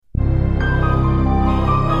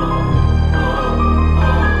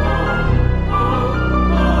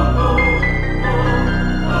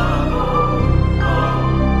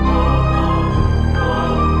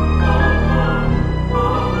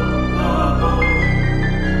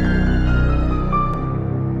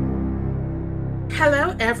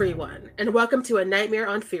everyone, and welcome to A Nightmare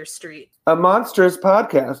on Fear Street, a monstrous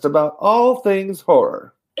podcast about all things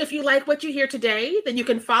horror. If you like what you hear today, then you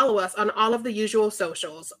can follow us on all of the usual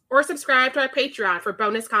socials or subscribe to our Patreon for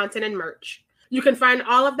bonus content and merch. You can find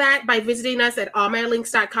all of that by visiting us at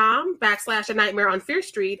allmylinks.com/A Nightmare on Fear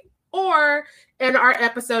Street or in our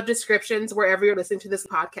episode descriptions wherever you're listening to this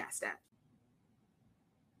podcast at.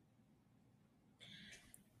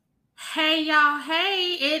 Hey y'all,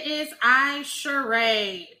 hey, it is I,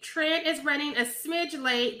 Sheree. Trent is running a smidge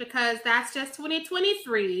late because that's just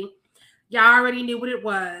 2023. Y'all already knew what it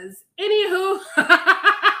was. Anywho,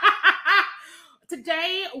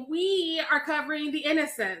 today we are covering The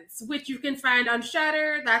Innocents, which you can find on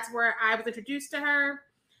Shudder. That's where I was introduced to her.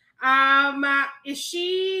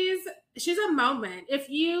 She's a moment. If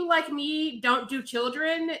you, like me, don't do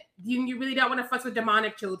children, you really don't want to fuss with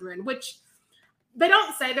demonic children, which they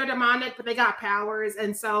don't say they're demonic, but they got powers.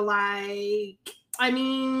 And so, like, I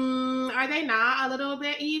mean, are they not a little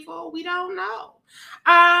bit evil? We don't know.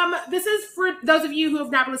 This is for those of you who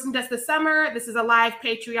have not listened to us this summer. This is a live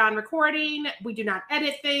Patreon recording. We do not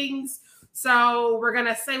edit things. So we're going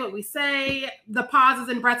to say what we say. The pauses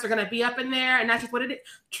and breaths are going to be up in there. And that's just what it is.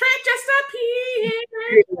 Trent just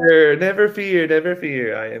appeared. Never fear, never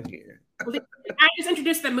fear. I am here. I just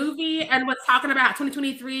introduced the movie, and what's talking about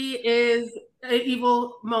 2023 is an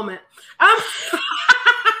evil moment.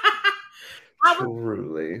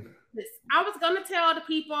 Truly. I was going to tell the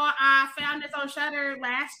people I found this on Shudder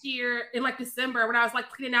last year in like December when I was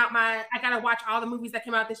like putting out I got to watch all the movies that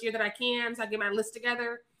came out this year that I can, so I get my list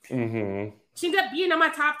together. Mm-hmm. She ended up being on my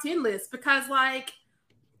top 10 list because like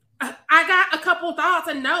I got a couple thoughts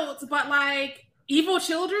and notes, but like evil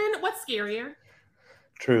children, what's scarier?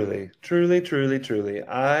 Truly.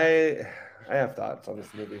 I have thoughts on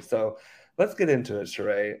this movie, so let's get into it,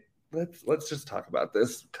 Sheree. Let's just talk about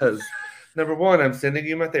this because number one, I'm sending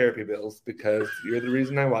you my therapy bills because you're the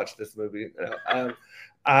reason I watched this movie.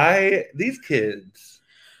 These kids,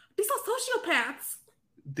 these are sociopaths.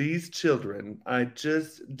 These children, I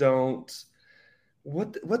just don't.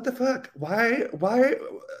 What the fuck? Why?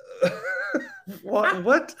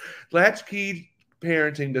 What? Latchkey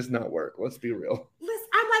parenting does not work. Let's be real. Listen,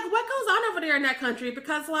 I'm like, what goes on over there in that country?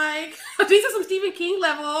 Because like these are some Stephen King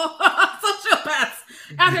level sociopaths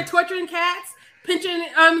out there torturing cats, pinching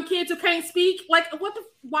kids who can't speak. Like,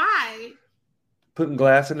 why? Putting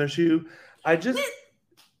glass in their shoe. I just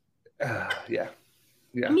yeah.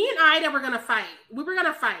 Me and Ida were gonna fight. We were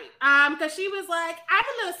gonna fight. Because she was like, I'm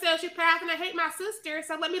a little sociopath and I hate my sister,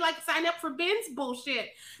 so let me like sign up for Ben's bullshit.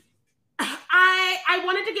 I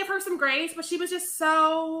wanted to give her some grace, but she was just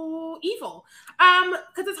so evil.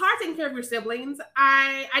 Because it's hard taking care of your siblings.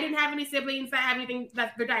 I didn't have any siblings that have anything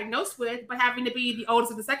that they're diagnosed with, but having to be the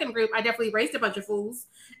oldest of the second group, I definitely raised a bunch of fools.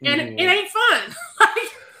 And it ain't fun.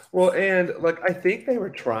 Well, and like I think they were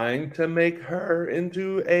trying to make her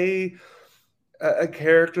into a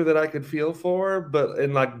character that I could feel for, but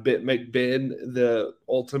make Ben the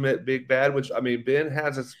ultimate big bad, which I mean Ben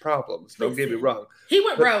has its problems. Don't get me wrong. He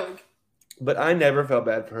went rogue. But I never felt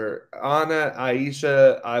bad for her. Anna,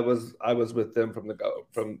 Aisha, I was with them from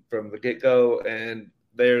the get-go, and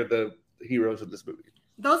they're the heroes of this movie.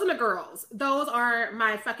 Those are the girls. Those are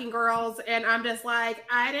my fucking girls, and I'm just like,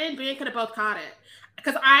 Ida and Ben could have both caught it.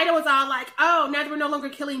 Because Ida was all like, oh, now that we're no longer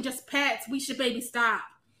killing just pets, we should maybe stop.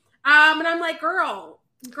 And I'm like, girl.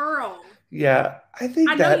 Yeah, I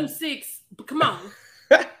know you 6, but come on.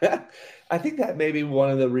 I think that may be one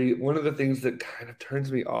of the things that kind of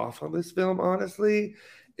turns me off on this film, honestly,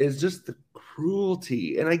 is just the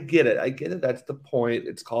cruelty. And I get it. That's the point.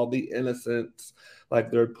 It's called The Innocents.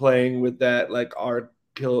 Like they're playing with that, like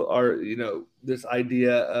this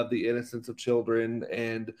idea of the innocence of children,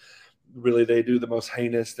 and really they do the most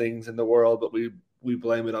heinous things in the world, but we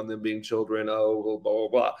blame it on them being children. Oh, blah, blah,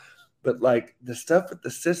 blah. But like the stuff with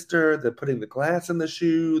the sister, the putting the glass in the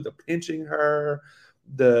shoe, the pinching her,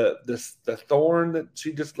 the thorn that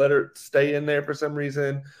she just let her stay in there for some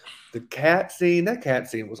reason, that cat scene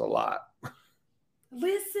was a lot.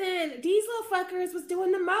 Listen, these little fuckers was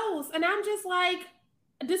doing the most, and I'm just like,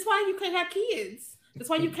 this is why you can't have kids. That's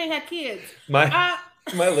why you can't have kids. My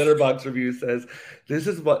Letterboxd review says this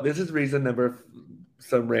is reason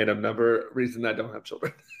reason I don't have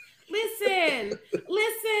children. Listen,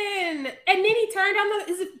 and then he turned on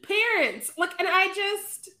his parents, like, and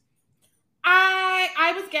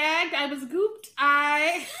I was gagged, I was gooped,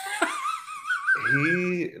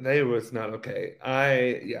 they was not okay.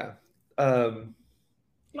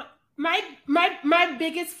 My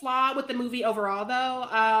biggest flaw with the movie overall,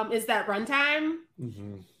 though, is that runtime.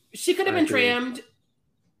 Mm-hmm. She could have been trimmed.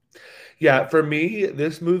 Yeah, for me,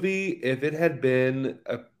 this movie, if it had been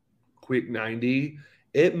a quick 90,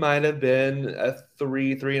 it might have been a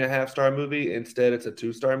 3.5 star movie. Instead, it's a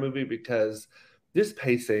 2 star movie because this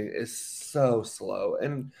pacing is so slow.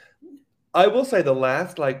 And I will say the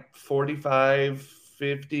last like 45,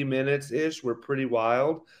 50 minutes ish were pretty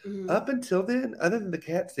wild. Mhm. Up until then, other than the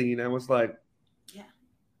cat scene, I was like, Yeah.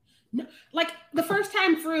 No, like the first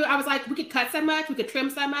time through, I was like, we could cut so much, we could trim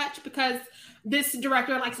so much because this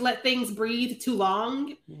director likes to let things breathe too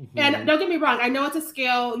long. And mhm. don't get me wrong, I know it's a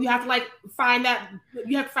skill. You have to like find that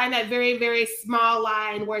you have to find that very, very small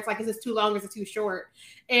line where it's like, is this too long or is it too short?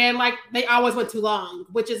 And like they always went too long,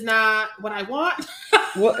 which is not what I want.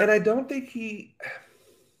 Well, and I don't think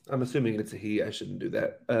I'm assuming it's a he. I shouldn't do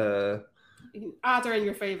that. Odds are in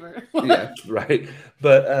your favor. Yeah, right.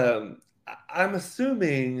 But I'm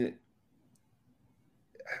assuming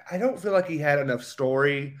I don't feel like he had enough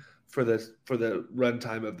story for the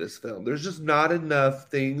runtime of this film. There's just not enough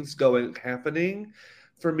things happening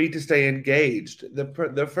for me to stay engaged.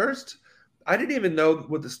 The first I didn't even know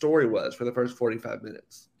what the story was for the first 45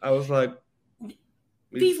 minutes. I was like,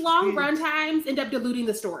 These long kids. run times end up diluting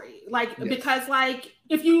the story, like Yes. because like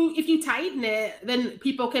if you tighten it, then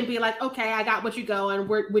people can be like, okay, I got what you going,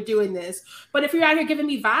 we're doing this. But if you're out here giving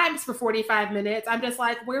me vibes for 45 minutes, I'm just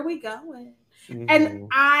like, where are we going? And Mhm.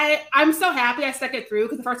 I'm so happy I stuck it through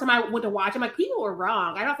because the first time I went to watch, I'm like, people were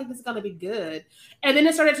wrong. I don't think this is gonna be good. And then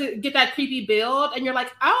it started to get that creepy build, and you're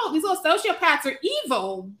like, oh, these little sociopaths are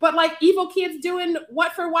evil, but like evil kids doing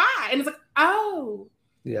what for why? And it's like, oh,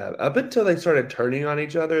 Yeah, up until they started turning on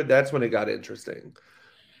each other, that's when it got interesting.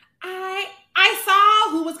 I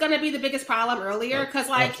saw who was going to be the biggest problem earlier Oh, because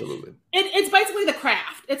like absolutely. it's basically the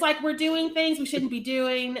craft. It's like we're doing things we shouldn't be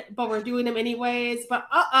doing, but we're doing them anyways. But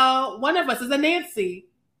one of us is a Nancy.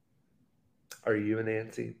 Are you a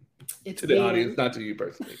Nancy? It's To the audience, Ben. not to you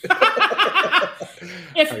personally. If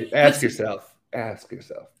All right, look, ask yourself. Ask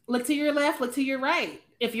yourself. look to your left, look to your right.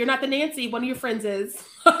 If you're not the Nancy, one of your friends is.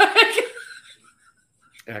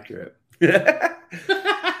 Accurate.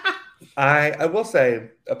 I will say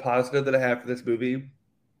a positive that I have for this movie.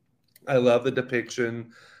 I love the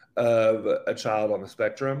depiction of a child on the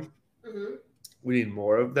spectrum. Mhm. We need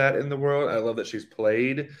more of that in the world. I love that she's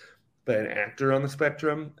played by an actor on the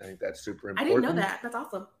spectrum. I think that's super I didn't know important. that. That's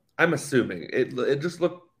awesome. I'm assuming it just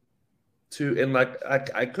looked too and like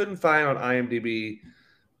I couldn't find on IMDb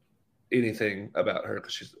anything about her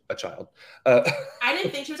because she's a child. I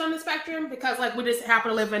didn't think she was on the spectrum because like we just happen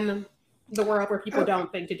to live in the world where people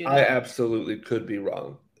don't think to do I that. absolutely could be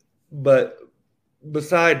wrong, but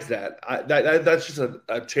besides that, that's just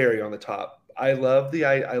a cherry on the top. I love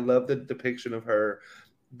the depiction of her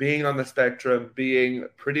being on the spectrum, being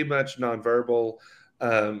pretty much nonverbal.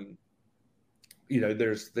 Um,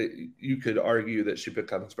 you could argue that she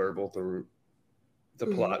becomes verbal through the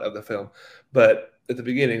Mhm. plot of the film, but at the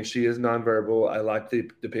beginning she is nonverbal. I like the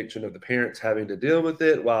depiction of the parents having to deal with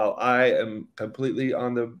it. While I am completely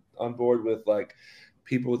on board with like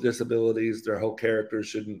people with disabilities, their whole characters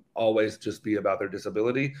shouldn't always just be about their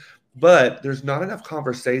disability. But there's not enough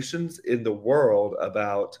conversations in the world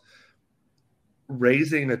about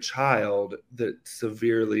raising a child that's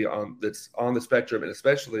on the spectrum, and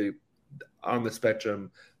especially on the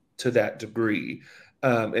spectrum to that degree.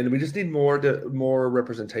 And we just need more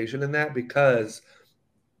representation in that because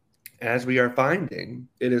as we are finding,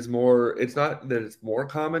 it's not that it's more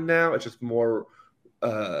common now, it's just more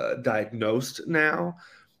diagnosed now.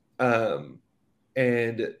 Um,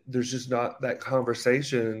 and there's just not that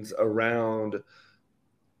conversations around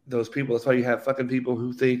those people. That's why you have fucking people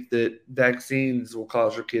who think that vaccines will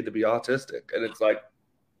cause your kid to be autistic. And it's like,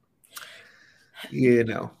 you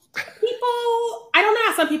know. People, I don't know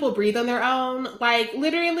how some people breathe on their own. Like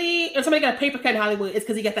literally, if somebody got a paper cut in Hollywood, it's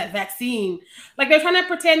because he got that vaccine. Like they're trying to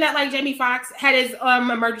pretend that like Jamie Foxx had his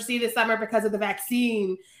emergency this summer because of the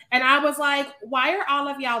vaccine. And I was like, why are all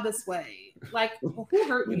of y'all this way? Like, who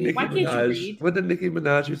hurt you? Why can't you read? What did Nicki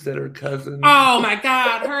Minaj who said her cousin? Oh my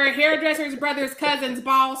God. Her hairdresser's brother's cousin's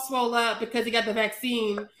balls swole up because he got the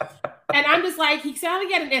vaccine. And I'm just like, he sounded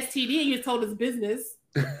like he had an STD and he was told his business.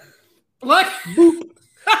 Look.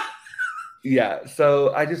 Yeah,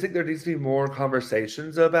 so I just think there needs to be more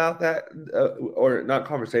conversations about that, or not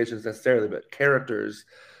conversations necessarily, but characters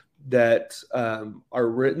that are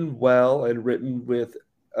written well and written with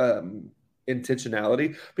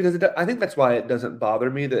intentionality. Because I think that's why it doesn't bother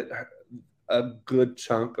me that a good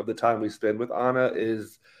chunk of the time we spend with Anna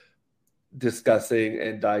is discussing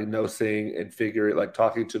and diagnosing and figuring, like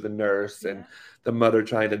talking to the nurse and the mother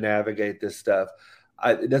trying to navigate this stuff.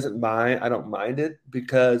 I don't mind it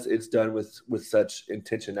because it's done with such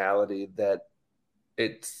intentionality that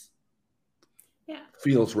it's Yeah.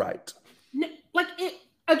 feels right. Like it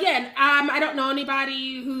again, I don't know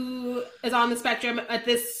anybody who is on the spectrum at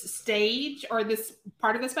this stage or this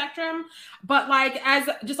part of the spectrum, but like as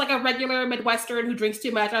just like a regular Midwestern who drinks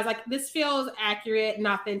too much, I was like, this feels accurate and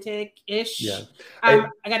authentic Yeah. ish. And,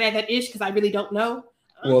 I gotta add that ish because I really don't know.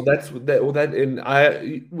 well, that's that. Well, that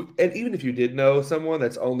and even if you did know someone,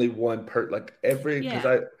 that's only one like every because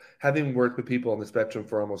Yeah. I having worked with people on the spectrum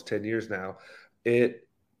for almost 10 years now, it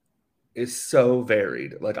is so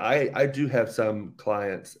varied. Like I do have some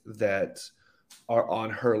clients that are on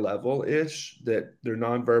her level ish, that they're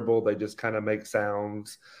nonverbal, they just kind of make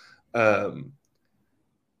sounds. Um,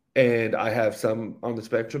 and I have some on the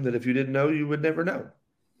spectrum that if you didn't know, you would never know.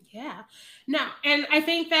 Yeah. No, and I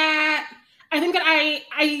think that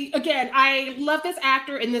I again I love this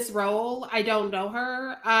actor in this role. I don't know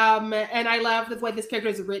her. And I love the way this character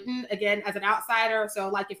is written again as an outsider. So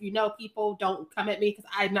like if you know people, don't come at me because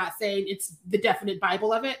I'm not saying it's the definite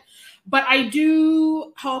Bible of it. But I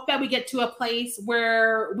do hope that we get to a place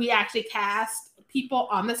where we actually cast people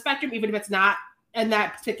on the spectrum, even if it's not in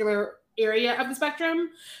that particular area of the spectrum,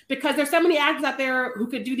 because there's so many actors out there who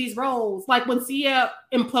could do these roles. Like when Sia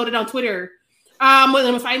imploded on Twitter, when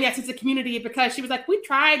they was fighting the autistic community because she was like, "We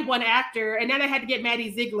tried one actor, and now they had to get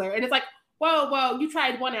Maddie Ziegler," and it's like, "Whoa, you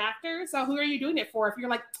tried one actor, so who are you doing it for?" If you're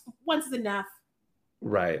like, "Once is enough."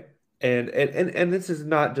 Right. And this is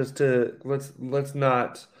not just to let's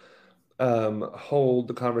not hold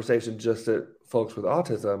the conversation just at folks with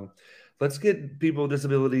autism. Let's get people with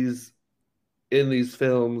disabilities in these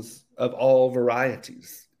films of all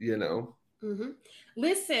varieties, you know? Mm-hmm.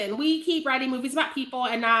 Listen, we keep writing movies about people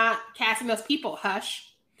and not casting those people.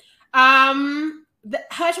 Hush.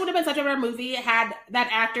 Hush would have been such a better movie had that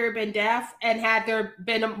actor been deaf and had there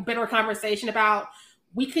been a better conversation about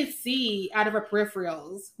we could see out of our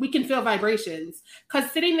peripherals. We can feel vibrations.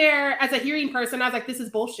 Because sitting there as a hearing person, I was like, this is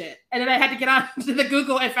bullshit. And then I had to get on to the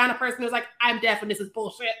Google and found a person who was like, I'm deaf and this is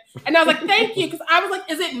bullshit. And I was like, thank you. Because I was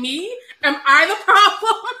like, is it me? Am I the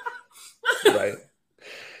problem? Right.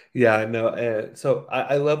 Yeah, no. So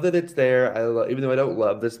I love that it's there. Even though I don't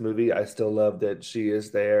love this movie, I still love that she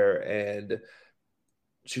is there, and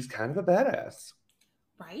she's kind of a badass.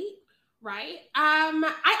 Right. Right.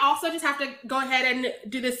 I also just have to go ahead and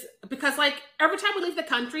do this because like every time we leave the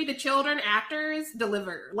country, the children actors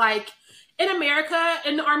deliver. Like in America,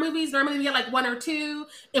 in our movies, normally we get like one or two.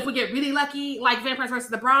 If we get really lucky, like Vampires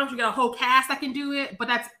versus the Bronx, we get a whole cast that can do it, but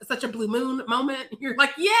that's such a blue moon moment. You're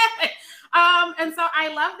like, yeah. And so I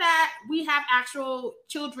love that we have actual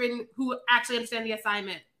children who actually understand the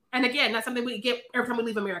assignment. And again, that's something we get every time we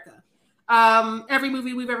leave America. Every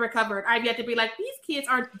movie we've ever covered, I've yet to be like, these kids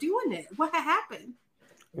aren't doing it. What happened?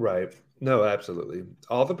 Right. No, absolutely.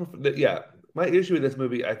 Yeah. My issue with this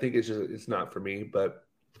movie, I think it's not for me, but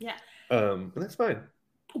Yeah. that's fine.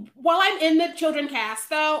 While I'm in the children cast,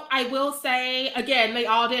 though, I will say again, they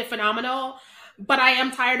all did phenomenal. But I am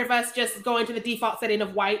tired of us just going to the default setting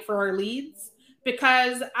of white for our leads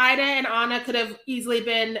because Ida and Anna could have easily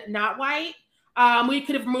been not white. We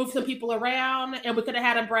could have moved some people around and we could have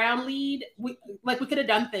had a brown lead. We could have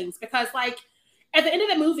done things because like at the end of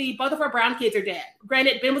the movie, both of our brown kids are dead.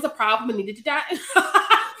 Granted, Ben was a problem and needed to die.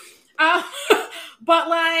 uh, but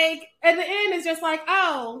like at the end, it's just like,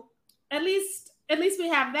 oh, at least we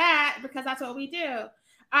have that because that's what we do.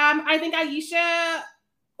 I think Aisha,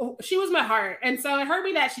 she was my heart, and so it hurt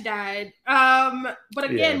me that she died. But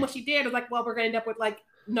again, Yeah. what she did was like, well, we're gonna end up with like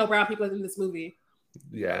no brown people in this movie.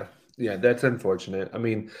 Yeah. Yeah, that's unfortunate. I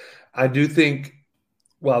mean, I do think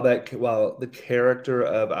while the character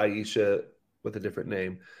of Aisha with a different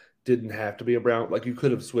name didn't have to be a brown, like you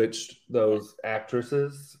could have switched Yeah. those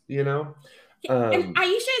actresses, you know? Yeah. And Um,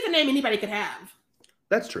 Aisha is a name anybody could have.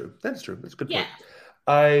 that's true. That's true. That's a good Yeah. point.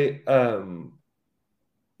 I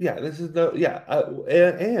yeah, this is the yeah,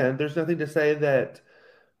 and there's nothing to say that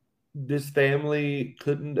this family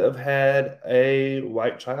couldn't have had a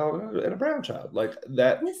white child and a brown child. Like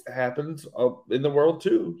that We, happens in the world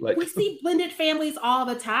too. we Like, see blended families all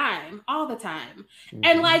the time, all the time.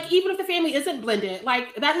 And mhm, like, even if the family isn't blended,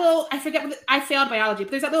 like that little, I forget, I failed biology,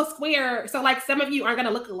 but there's that little square. So like, some of you aren't going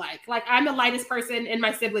to look alike. Like, I'm the lightest person in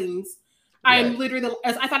my siblings. I'm right, literally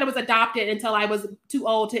I thought I was adopted until I was too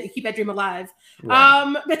old to keep that dream alive.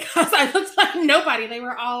 right. Because I looked like nobody. They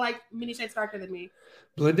were all like many shades darker than me.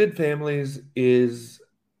 Blended families is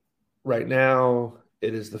right now.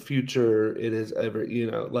 It is the future. It is ever,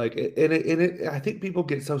 like, I think people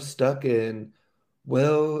get so stuck in,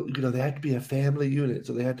 well, they have to be a family unit,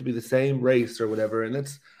 so they have to be the same race or whatever. And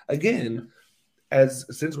that's again,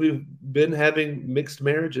 since we've been having mixed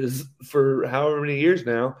marriages for however many years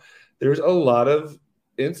now, there's a lot of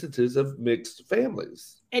instances of mixed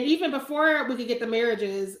families. And even before we could get the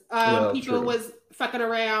marriages, people true. was fucking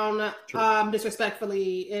around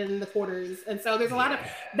disrespectfully in the quarters. And so there's a lot of,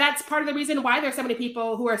 that's part of the reason why there's so many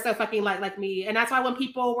people who are so fucking like me. And that's why when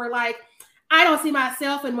people were like, I don't see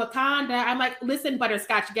myself in Wakanda, I'm like, listen,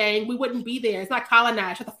 Butterscotch Gang, we wouldn't be there. It's not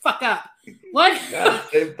colonized. Shut the fuck up. What?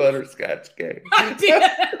 Butterscotch Gang.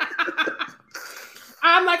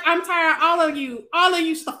 I'm like, I'm tired of all of you. All of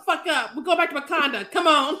you, shut the fuck up. We'll go back to Wakanda. Come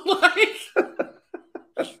on.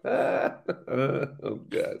 Oh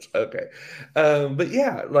gosh. Okay. But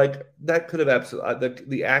yeah, like that could have absolutely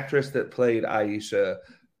the actress that played Aisha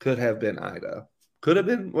could have been Ida. Could have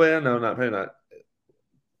been, well, no, not probably not.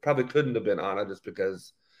 Probably couldn't have been Anna just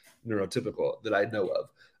because neurotypical that I know of.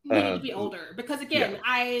 Needed to be older. Because again,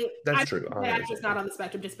 that's true. That actor's not on the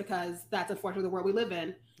spectrum just because that's unfortunately the world we live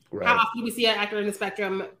in. Right. How often do we see an actor in the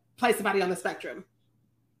spectrum play somebody on the spectrum?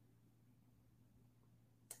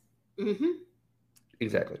 Mm-hmm.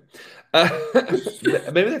 Exactly.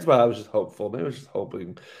 Maybe that's why I was just hopeful. Maybe I was just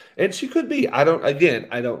hoping. And she could be. I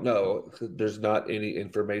don't know. There's not any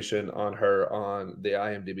information on her on the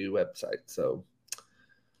IMDb website. So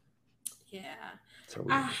yeah.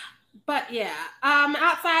 But yeah.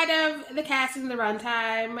 Outside of the casting and the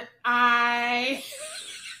runtime, I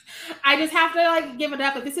just have to like give it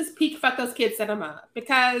up. Like, this is peak fuck those kids cinema,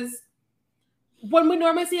 because when we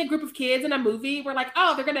normally see a group of kids in a movie, we're like,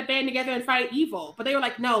 oh, they're gonna band together and fight evil. But they were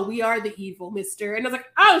like, no, we are the evil, mister. And I was like,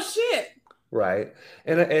 oh shit. Right.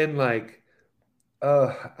 And like,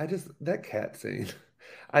 that cat scene.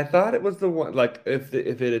 I thought it was the one, like if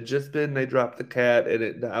it had just been they dropped the cat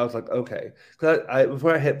and I was like, okay. Because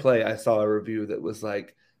before I hit play, I saw a review that was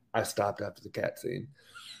like, I stopped after the cat scene.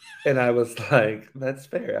 And I was like, that's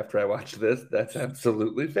fair. After I watched this, that's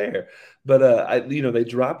absolutely fair. But they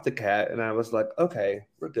dropped the cat, and I was like, okay,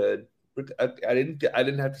 we're good. I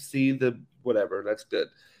didn't have to see the whatever. That's good.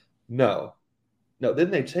 No.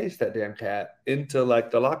 Then they chased that damn cat into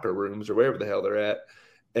like the locker rooms or wherever the hell they're at,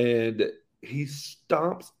 and he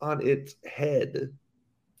stomps on its head,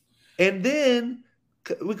 and then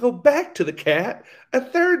we go back to the cat a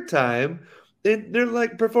third time. And they're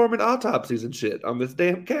like performing autopsies and shit on this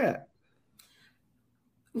damn cat.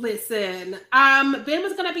 Listen, Ben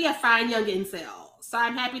was gonna be a fine young incel, so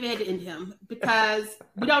I'm happy they had to end him, because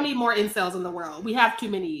we don't need more incels in the world. We have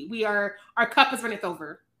too many. Our cup is running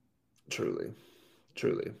over. Truly.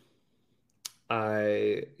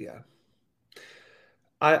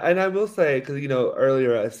 I will say, because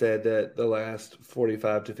earlier I said that the last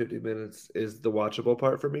 45 to 50 minutes is the watchable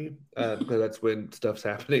part for me, because that's when stuff's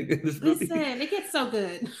happening in this movie. Listen, it gets so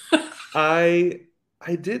good. I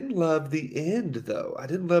didn't love the end though. I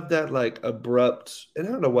didn't love that like abrupt, and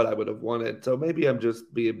I don't know what I would have wanted. So maybe I'm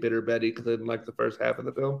just being bitter Betty because I didn't like the first half of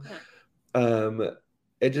the film. I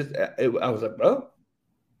was like, oh,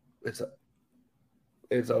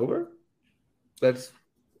 it's over. That's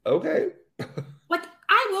okay. Like,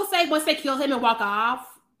 I will say, once they kill him and walk off,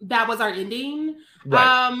 that was our ending.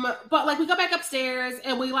 Right. But like, we go back upstairs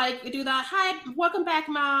and we like do the hi, welcome back,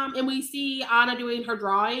 mom, and we see Anna doing her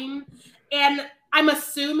drawing. And I'm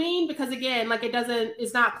assuming, because again, like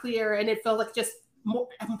it's not clear, and it feels like just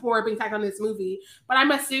more being tacked on this movie. But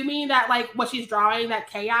I'm assuming that like what she's drawing, that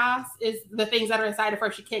chaos, is the things that are inside of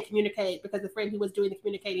her she can't communicate, because the friend who was doing the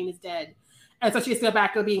communicating is dead. And so she's still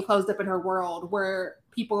back to being closed up in her world where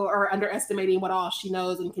people are underestimating what all she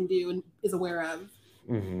knows and can do and is aware of.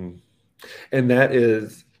 Mm-hmm. And that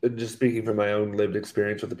is, just speaking from my own lived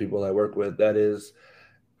experience with the people I work with, that is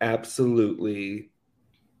absolutely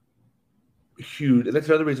huge. And that's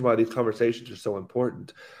another reason why these conversations are so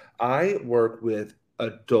important. I work with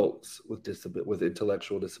adults with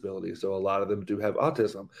intellectual disabilities. So a lot of them do have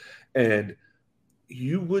autism. And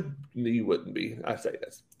you wouldn't be, I say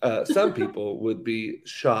this, some people would be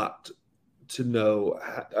shocked to know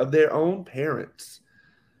of their own parents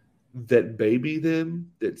that baby them,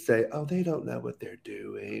 that say, oh, they don't know what they're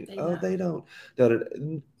doing. They don't.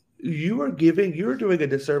 You're doing a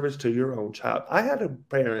disservice to your own child. I had a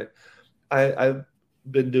parent, I've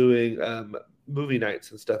been doing movie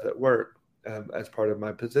nights and stuff at work as part of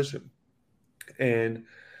my position. And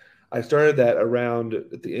I started that around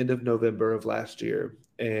at the end of November of last year.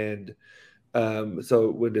 And so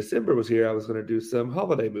when December was here, I was going to do some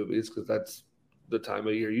holiday movies, because that's the time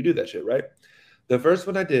of year you do that shit, right? The first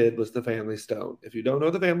one I did was The Family Stone. If you don't know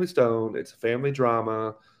The Family Stone, it's a family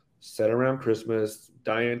drama set around Christmas.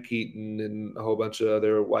 Diane Keaton and a whole bunch of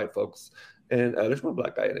other white folks. And there's one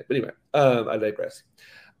black guy in it. But anyway, I digress.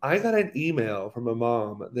 I got an email from a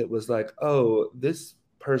mom that was like, oh, this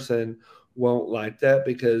person won't like that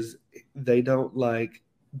because they don't like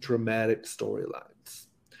dramatic storylines.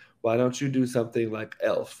 Why don't you do something like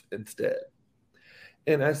Elf instead?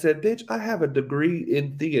 And I said, bitch, I have a degree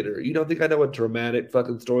in theater. You don't think I know what dramatic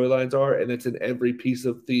fucking storylines are? And it's in every piece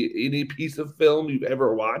of any piece of film you've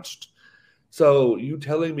ever watched. So you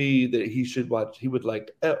telling me that he would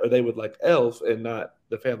like, or they would like Elf and not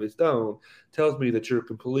The Family Stone tells me that you're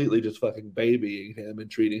completely just fucking babying him and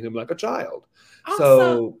treating him like a child. Also,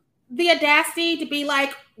 So the audacity to be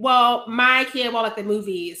like, well, my kid won't like the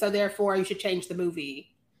movie, so therefore you should change the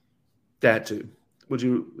movie. that too. Would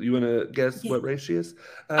you want to guess what race she is?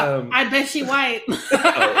 I bet she white.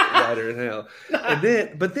 Whiter than hell.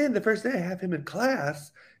 But then the first day I have him in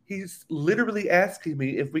class, he's literally asking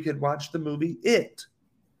me if we could watch the movie It.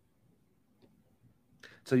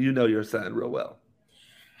 So you know your son real well.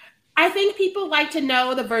 I think people like to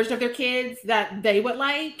know the version of their kids that they would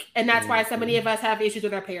like, and that's why so many of us have issues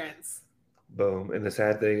with our parents. Boom. And the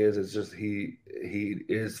sad thing is, it's just he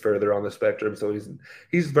is further on the spectrum, so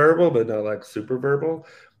he's verbal, but not like super verbal,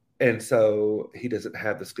 and so he doesn't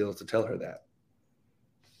have the skills to tell her that,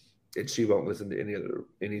 and she won't listen to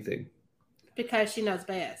anything because she knows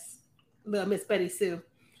best. Little Miss Betty Sue.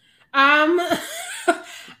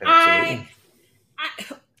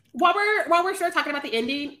 While we're sort of talking about the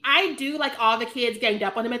ending, I do like all the kids ganged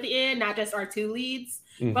up on him at the end, not just our two leads,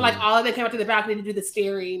 but like all of them came up to the balcony to do the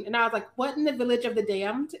staring, and I was like, "What in the village of the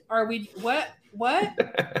damned are we? What?"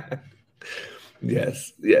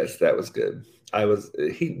 Yes, that was good.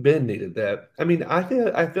 Ben needed that. I mean, I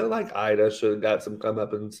feel like Ida should have got some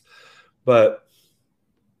comeuppance, but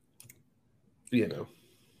I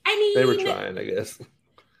mean, they were trying, I guess.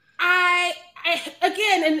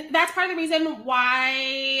 Again, and that's part of the reason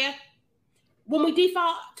why when we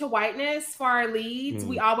default to whiteness for our leads,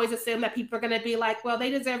 we always assume that people are going to be like, well,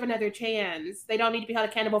 they deserve another chance. They don't need to be held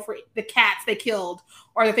accountable for the cats they killed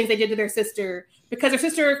or the things they did to their sister because their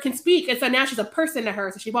sister can speak. And so now she's a person to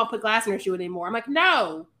her, so she won't put glass in her shoe anymore. I'm like,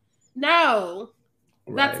 no.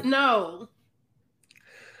 That's no.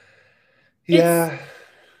 Yeah.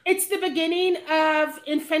 It's the beginning of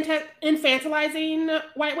infantilizing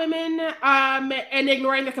white women and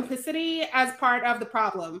ignoring their complicity as part of the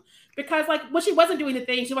problem. Because, like, when she wasn't doing the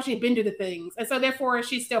things, she wasn't been doing the things. And so, therefore,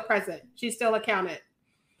 she's still present. She's still accounted.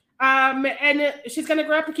 And she's going to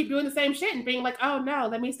grow up and keep doing the same shit and being like, oh, no,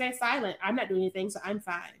 let me stay silent. I'm not doing anything, so I'm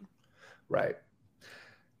fine. Right.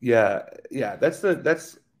 Yeah. That's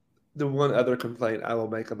the one other complaint I will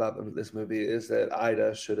make about this movie is that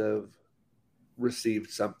Ida should have received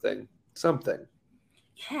something.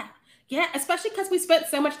 Yeah, especially because we spent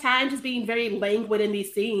so much time just being very languid in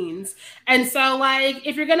these scenes. And so, like,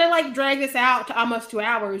 if you're gonna like drag this out to almost 2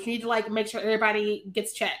 hours, you need to like make sure everybody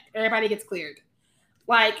gets checked, everybody gets cleared.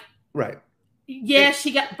 Like, right. Yeah,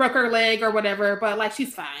 she broke her leg or whatever, but like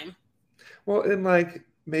she's fine. Well, and like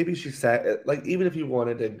maybe she sat like even if you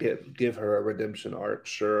wanted to give her a redemption arc,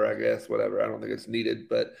 sure, I guess, whatever. I don't think it's needed,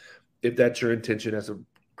 but if that's your intention as a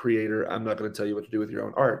creator, I'm not going to tell you what to do with your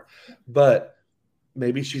own art, but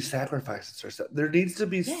maybe she sacrifices herself. There needs to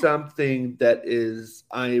be something that is,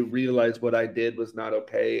 I realized what I did was not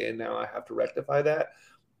okay, and now I have to rectify that,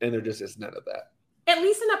 and there just is none of that. At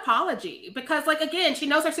least an apology, because like again, she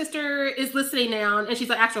knows her sister is listening now, and she's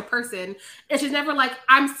an actual person, and she's never like,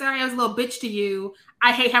 "I'm sorry, I was a little bitch to you.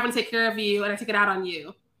 I hate having to take care of you, and I took it out on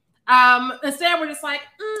you." Instead, we're just like,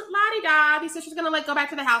 la-di-da, these sisters gonna like go back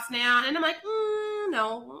to the house now, and I'm like,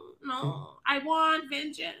 no, I want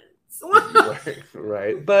vengeance.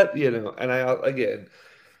 right. But and I again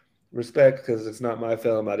respect because it's not my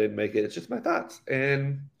film. I didn't make it. It's just my thoughts,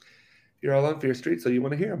 and you're all on Fear Street, so you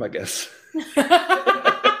want to hear them, I guess.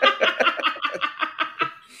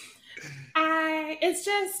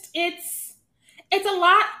 It's a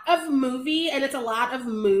lot of movie and it's a lot of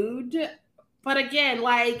mood, but again,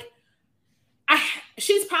 like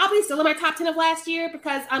she's probably still in my top 10 of last year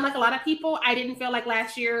because unlike a lot of people, I didn't feel like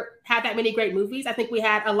last year had that many great movies. I think we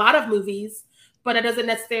had a lot of movies, but it doesn't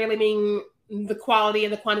necessarily mean the quality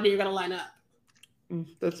and the quantity you're going to line up.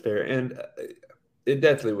 That's fair. And it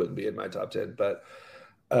definitely wouldn't be in my top 10, but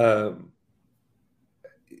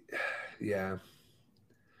yeah.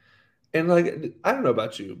 And like, I don't know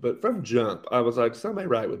about you, but from jump, I was like, something ain't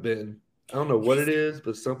right with Ben. I don't know what it is,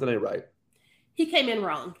 but something ain't right. He came in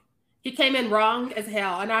wrong. He came in wrong as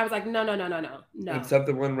hell. And I was like, no. And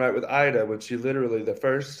something went right with Ida when she literally, the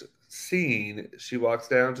first scene, she walks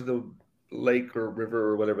down to the lake or river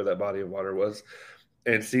or whatever that body of water was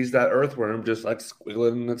and sees that earthworm just like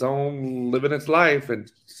squiggling its own, living its life.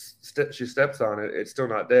 And she steps on it. It's still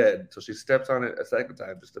not dead. So she steps on it a second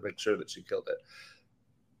time just to make sure that she killed it.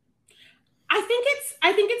 I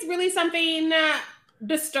think it's really something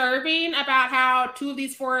disturbing about how two of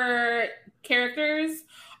these four characters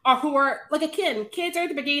are who are like kids are at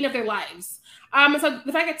the beginning of their lives. And so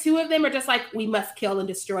the fact that two of them are just like, we must kill and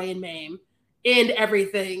destroy and maim, end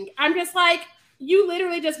everything. I'm just like, you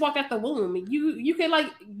literally just walked out the womb. You could like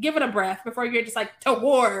give it a breath before you're just like to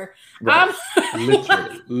war. Right.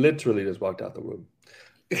 Literally just walked out the womb.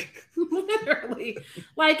 Literally,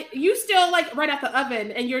 like you still like right out the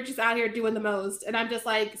oven and you're just out here doing the most, and I'm just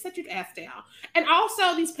like, set your ass down. And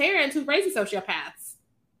also these parents who raise these sociopaths,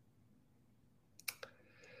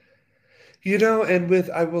 And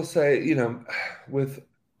I will say, with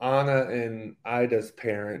Anna and Ida's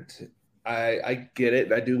parent, I get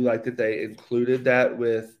it. I do like that they included that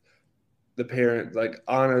with the parent. Like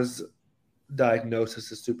Anna's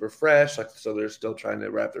diagnosis is super fresh, like so they're still trying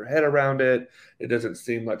to wrap their head around it. It doesn't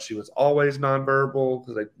seem like she was always nonverbal,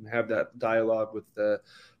 because they have that dialogue with the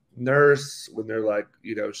nurse when they're like,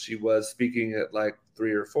 she was speaking at like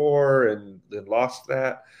 3 or 4 and then lost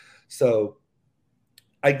that. So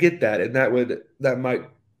I get that, and that might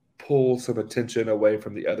pull some attention away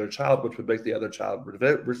from the other child, which would make the other child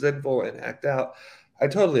resentful and act out. I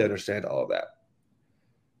totally understand all of that.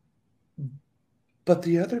 But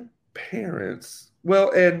the other parents,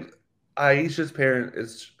 well, and Aisha's parent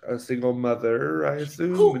is a single mother, I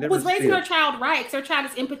assume. who was raising her child right, because her child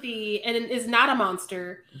is empathy and is not a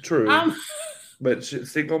monster. True. But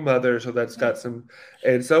single mother, so that's got some.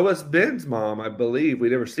 And so was Ben's mom, I believe. We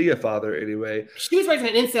never see a father anyway. She was raising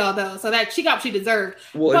an incel, though, so that she got what she deserved.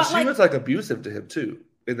 Well, and she was like abusive to him, too,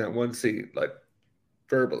 in that one scene, like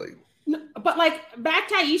verbally. But like back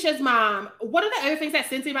to Aisha's mom, one of the other things that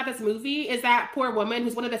sends me about this movie is that poor woman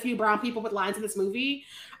who's one of the few brown people with lines in this movie.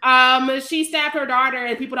 She stabbed her daughter,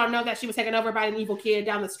 and people don't know that she was taken over by an evil kid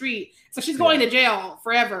down the street. So she's going to jail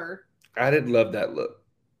forever. I didn't love that look.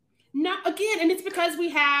 No, again, and it's because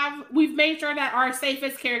we've made sure that our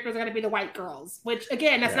safest characters are going to be the white girls, which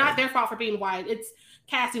again, that's not their fault for being white. It's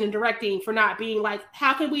casting and directing for not being like,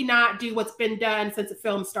 how can we not do what's been done since the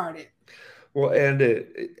film started? Well, and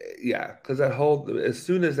because as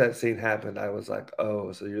soon as that scene happened, I was like,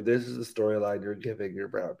 oh, so this is the storyline you're giving your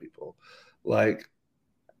brown people. Like,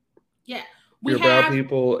 yeah, brown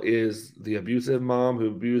people is the abusive mom who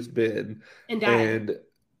abused Ben and died.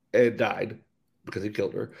 And died because he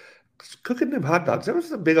killed her. Cooking them hot dogs. There was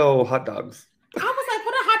some big old hot dogs. I was like,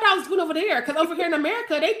 what are hot dogs doing over there? Because over here in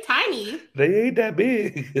America, they tiny. They ain't that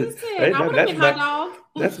big. Listen, I want a big hot dog.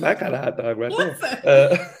 That's my kind of hot dog right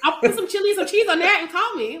there. I'll put some chili, some cheese on that and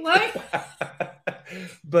call me. Like,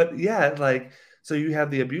 but yeah, like, so you have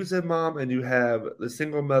the abusive mom and you have the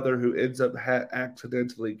single mother who ends up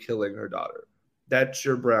accidentally killing her daughter. That's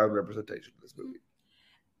your brown representation of this movie.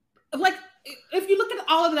 Like, if you look at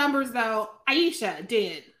all of the numbers, though, Aisha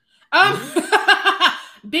did.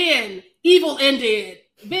 Ben, evil and dead.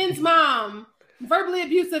 Ben's mom, verbally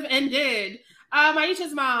abusive and dead.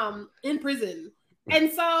 Aisha's mom, in prison. And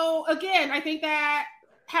so, again, I think that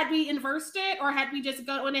had we inversed it, or had we just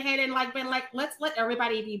gone ahead and like been like, let's let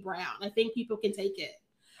everybody be brown, I think people can take it.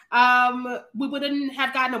 We wouldn't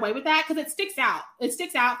have gotten away with that because it sticks out. It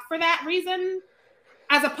sticks out for that reason,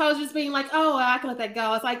 as opposed to just being like, oh, I can let that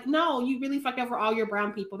go. It's like, no, you really fucked over all your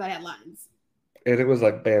brown people that had lines. And it was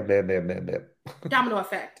like bam, bam, bam, bam, bam. Domino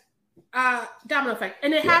effect.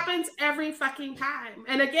 And it happens every fucking time.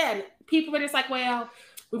 And again, people are just like, well,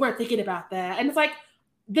 we weren't thinking about that. And it's like,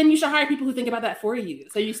 then you should hire people who think about that for you.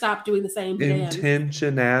 So you stop doing the same thing.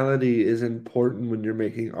 Intentionality is important when you're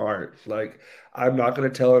making art. Like, I'm not going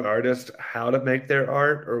to tell an artist how to make their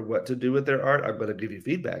art or what to do with their art. I'm going to give you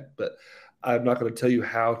feedback, but I'm not going to tell you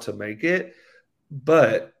how to make it.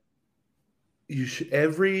 But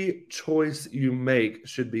every choice you make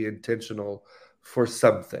should be intentional for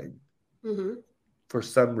something. Mm-hmm. For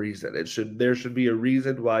some reason. There should be a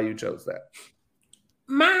reason why you chose that.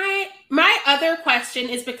 My other question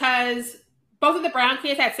is because both of the brown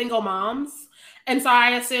kids had single moms, and so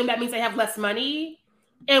I assume that means they have less money.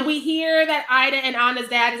 And we hear that Ida and Anna's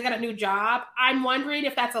dad has got a new job. I'm wondering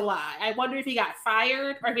if that's a lie. I wonder if he got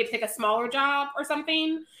fired or if he had to take a smaller job or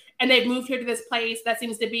something, and they've moved here to this place that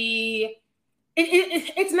seems to be...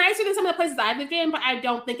 It's nicer than some of the places I've lived in, but I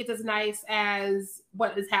don't think it's as nice as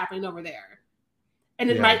what is happening over there. And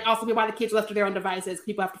it might also be why the kids left to their own devices.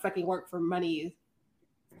 People have to fucking work for money.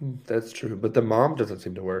 That's true. But the mom doesn't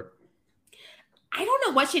seem to work. I don't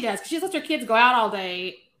know what she does, because she lets her kids go out all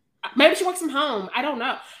day. Maybe she works from home. I don't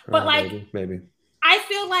know. But maybe. I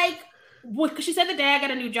feel like, because she said the dad got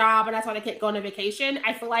a new job and that's why they can't go on a vacation.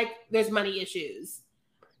 I feel like there's money issues.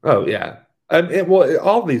 Oh, yeah.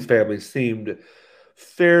 All these families seemed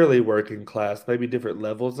fairly working class, maybe different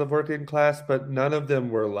levels of working class, but none of them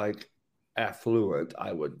were like affluent.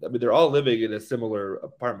 I mean, they're all living in a similar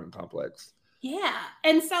apartment complex. Yeah.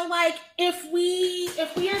 And so like if we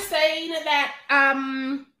are saying that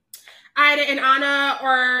Ida and Anna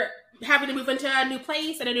are having to move into a new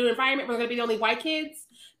place and a new environment where they're gonna be the only white kids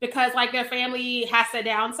because like their family has to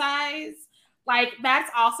downsize. Like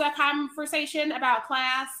that's also a conversation about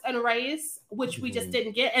class and race, which we just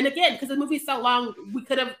didn't get. And again, because the movie's so long, we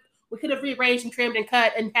could have rearranged and trimmed and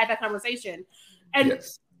cut and had that conversation. And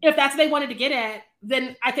Yes. if that's what they wanted to get at,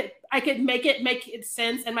 then I could make it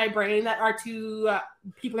sense in my brain that our two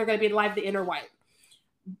people are going to be alive, the inner white.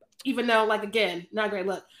 Even though, like again, not a great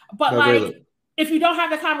look. But No, great like, look. if you don't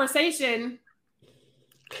have the conversation,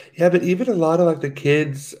 Yeah, but even a lot of like the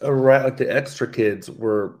kids around, like the extra kids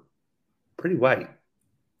were pretty white.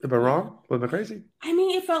 Am I wrong? Am I crazy? I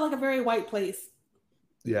mean, it felt like a very white place.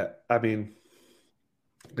 Yeah, I mean,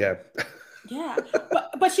 yeah. Yeah,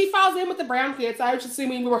 but she falls in with the brown kids. So I was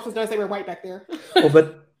assuming we were supposed to notice they were white back there. Well,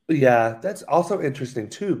 but yeah, that's also interesting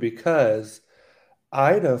too because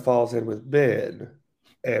Ida falls in with Ben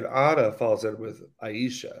and Anna falls in with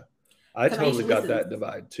Aisha. I Because totally Aisha got listens. that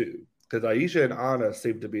divide too because Aisha and Anna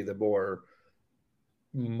seem to be the more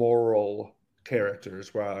moral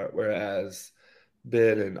characters, whereas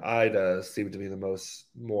Ben and Ida seem to be the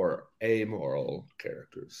more amoral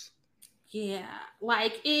characters. Yeah,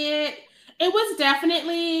 like it was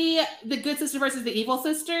definitely the good sister versus the evil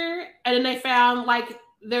sister, and then they found like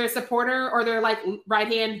their supporter or their like right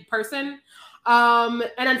hand person. And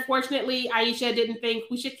unfortunately, Aisha didn't think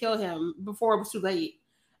we should kill him before it was too late.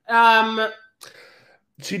 Um,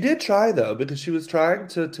 She did try though, because she was trying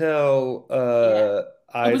to tell yeah,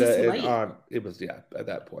 it was just too Ida and late. Aunt. It was, yeah, at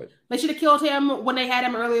that point. They should have killed him when they had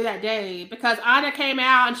him earlier that day because Anna came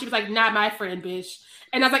out and she was like, "Not my friend, bitch."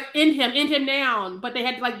 And I was like, end him down." But they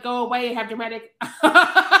had to like go away and have dramatic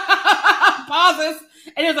pauses.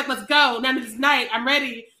 And it was like, "Let's go. Now it's night. I'm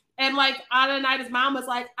ready." And like Anna and Ida's mom was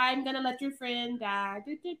like, "I'm gonna let your friend die."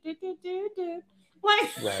 Do, do, do, do, do, do. Right.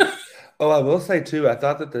 Like Oh, I will say too, I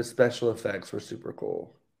thought that the special effects were super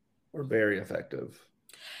cool. Were very effective.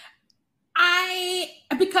 I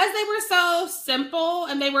because they were so simple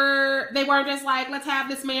and they weren't just like let's have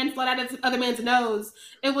this man float out of this other man's nose.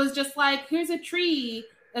 It was just like here's a tree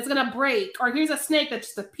that's gonna break or here's a snake that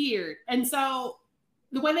just appeared. And so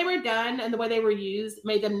the way they were done and the way they were used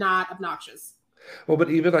made them not obnoxious. Well, but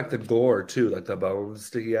even like the gore too, like the bones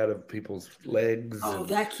sticking out of people's legs Oh, and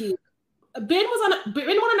that cute. Ben went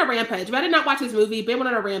on a rampage. But I did not watch his movie. Ben went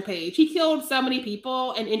on a rampage. He killed so many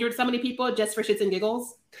people and injured so many people just for shits and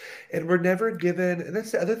giggles. we're never given, and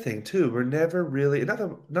that's the other thing too, we're never really not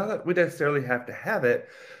that we necessarily have to have it,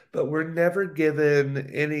 but we're never given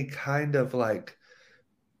any kind of like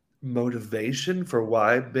motivation for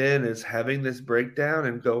why Ben is having this breakdown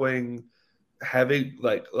and going having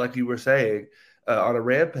like you were saying on a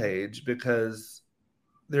rampage because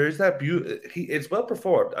there is that beauty. It's well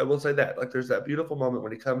performed. I will say that. Like there's that beautiful moment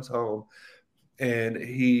when he comes home and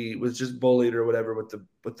he was just bullied or whatever with the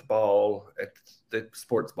ball at the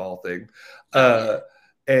sports ball thing, Oh yeah. uh,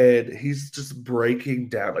 and he's just breaking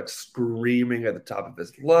down, like screaming at the top of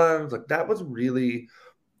his lungs. Like that was really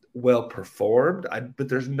well performed. But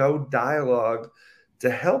there's no dialogue to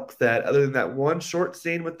help that other than that one short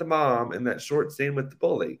scene with the mom and that short scene with the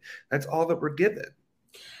bully. That's all that we're given.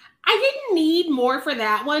 I didn't need more for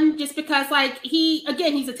that one just because, like, he's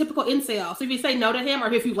a typical incel. So if you say no to him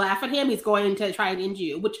or if you laugh at him, he's going to try and end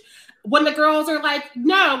you. Which, when the girls are like,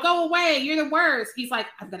 no, go away, you're the worst, he's like,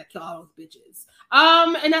 I'm going to kill all those bitches.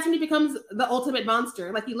 And that's when he becomes the ultimate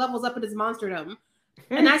monster. Like, he levels up in his monsterdom.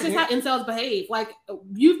 And that's just how incels behave. Like,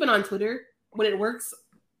 you've been on Twitter when it works.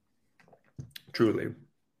 Truly.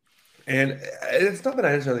 And it's not that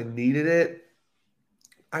I necessarily needed it.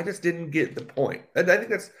 I just didn't get the point. And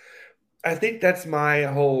I think that's my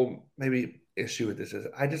whole maybe issue with this is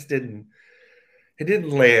I just didn't it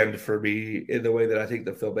didn't land for me in the way that I think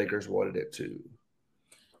the filmmakers wanted it to.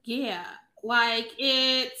 Yeah. Like,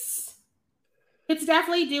 it's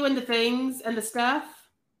definitely doing the things and the stuff.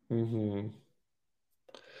 Hmm.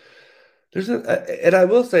 And I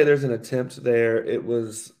will say there's an attempt there. It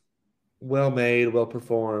was well made, well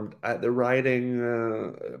performed. The writing,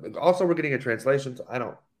 also we're getting a translation, so I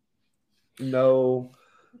don't know,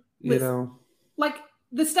 you Listen, know. like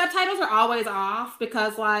the subtitles are always off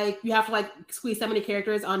because like you have to like squeeze so many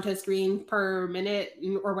characters onto a screen per minute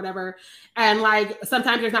or whatever, and like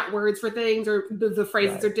sometimes there's not words for things or the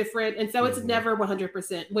phrases Right. are different, and so it's Mhm. never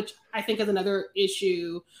 100%, which I think is another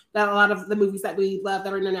issue that a lot of the movies that we love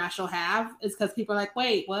that are international have, is because people are like,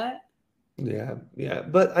 wait, what? Yeah, yeah.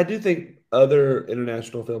 But I do think other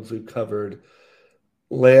international films we've covered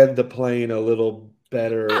land the plane a little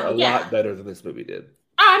better, a Yeah. lot better than this movie did.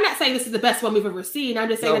 I'm not saying this is the best one we've ever seen. I'm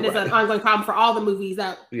just saying that it's an ongoing problem for all the movies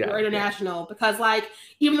that were international because, like,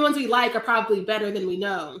 even the ones we like are probably better than we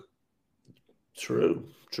know. True.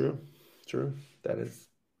 That is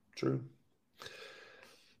true.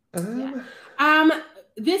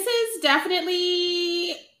 This is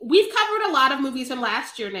definitely, we've covered a lot of movies from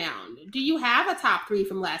last year now. Do you have a top 3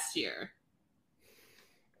 from last year?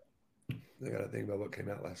 I gotta think about what came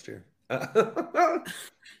out last year.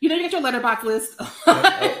 You know, you get your Letterboxd list.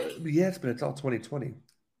 Yes, but it's all 2020,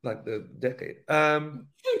 like the decade.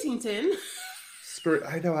 1910.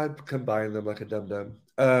 I know I combined them like a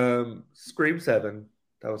dum-dum. Scream 7,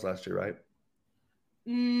 that was last year, right?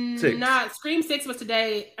 6. Not Scream 6 was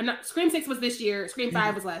today. Scream 6 was this year. Scream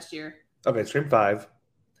 5 was last year. Okay, Scream 5.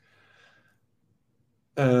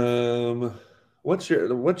 What's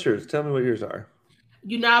yours? Tell me what yours are.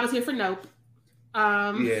 You know I was here for Nope.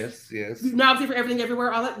 Yes. You know I was here for Everything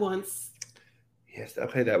Everywhere All at Once. Yes,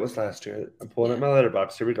 okay, that was last year. I'm pulling up my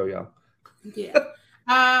Letterboxd. Here we go, y'all. Yeah.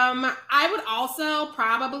 I would also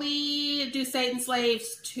probably do Satan's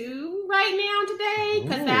Slaves 2 right now today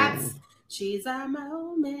because she's a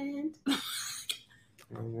moment.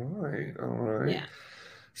 All right. Yeah.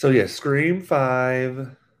 So Scream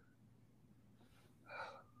 5,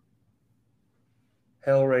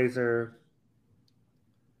 Hellraiser,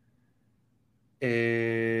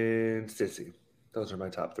 and Sissy. Those are my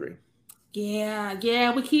top 3.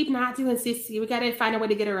 Yeah. We keep not doing Sissy. We gotta find a way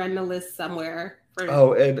to get her on the list somewhere.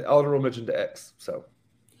 And honorable mention to X. So.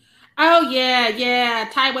 Oh yeah.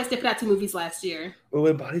 Ty West did put out 2 movies last year. Oh,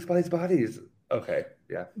 and Bodies. Okay,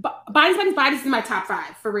 yeah. Bodies is in my top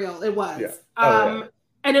 5 for real. It was. Yeah.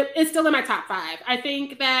 And it's still in my top 5. I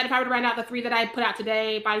think that if I were to round out the 3 that I put out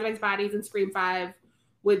today, Bodies, and Scream 5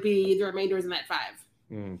 would be the remainders in that 5.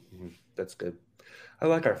 Mm-hmm. That's good. I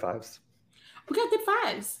like our 5s. We got good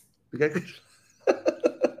 5s. We got good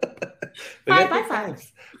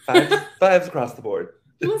 5. 5s across the board.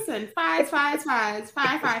 Listen, 5. 5.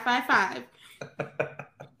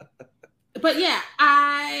 But yeah,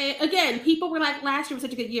 people were like, last year was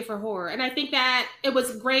such a good year for horror. And I think that it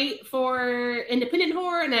was great for independent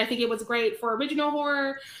horror. And I think it was great for original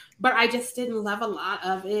horror. But I just didn't love a lot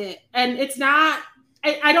of it. And it's not,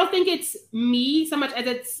 I don't think it's me so much as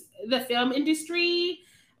it's the film industry.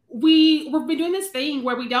 We've been doing this thing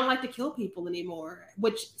where we don't like to kill people anymore,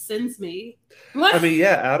 which sends me. I mean,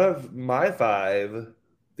 out of my 5,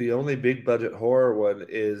 the only big budget horror one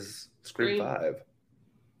is Scream 5.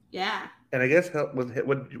 Yeah. And I guess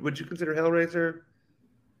would you consider Hellraiser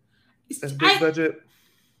as big budget?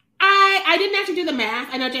 I didn't actually do the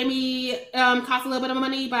math. I know Jamie cost a little bit of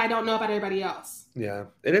money, but I don't know about everybody else. Yeah,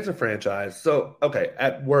 it is a franchise. So, okay,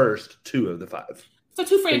 at worst, 2 of the 5. So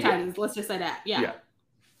 2 franchises, let's just say that. Yeah.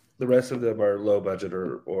 The rest of them are low budget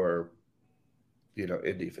or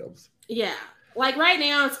indie films. Yeah. Like right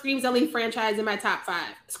now, Scream's the only franchise in my top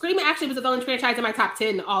 5. Scream actually was the only franchise in my top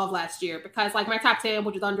 10 all of last year because like my top 10,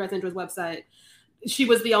 which is on Dress Indra's website, she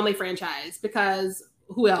was the only franchise because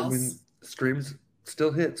who else? I mean, Scream's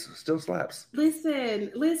still hits, still slaps.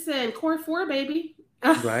 Listen, Core 4, baby.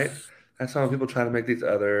 Right? I saw people trying to make these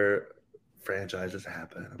other franchises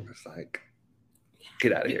happen. I'm just like,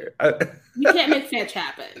 get out of here. You can't make fetch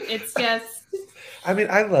happen. It's just... I mean,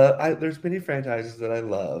 there's many franchises that I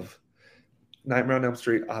love. Nightmare on Elm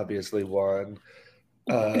Street, obviously one.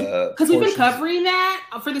 Because we've been covering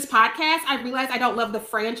that for this podcast, I realized I don't love the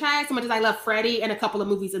franchise so much as I love Freddy and a couple of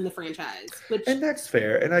movies in the franchise. And that's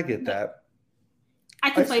fair, and I get that.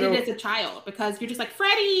 I conflated it as a child because you're just like,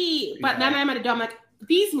 Freddy! But now I'm at a dumb, like,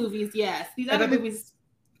 these movies, yes. These other movies...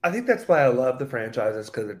 I think that's why I love the franchises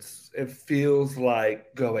because it feels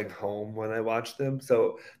like going home when I watch them.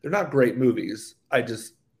 So they're not great movies. I'm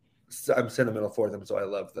sentimental for them, so I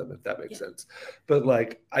love them, if that makes sense. But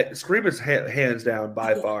like, Scream is hands down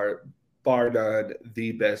by far, bar none,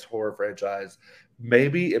 the best horror franchise.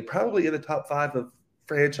 Probably in the top 5 of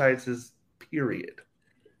franchises, period.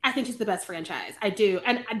 I think it's the best franchise. I do.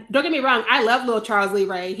 And don't get me wrong, I love little Charles Lee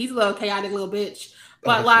Ray. He's a little chaotic little bitch.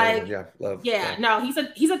 But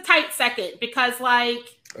he's a tight second because like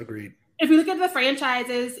agreed. If you look at the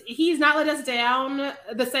franchises, he's not let us down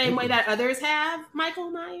the same way that others have. Michael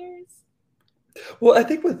Myers. Well, I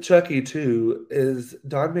think with Chucky too is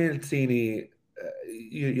Don Mancini.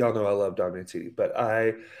 Y'all know I love Don Mancini, but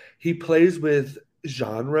he plays with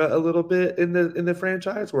genre a little bit in the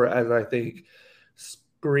franchise, whereas I think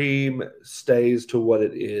Scream stays to what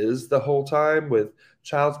it is the whole time with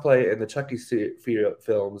Child's Play and the Chucky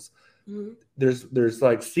films. Mm-hmm. There's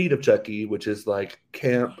like Seed of Chucky, which is like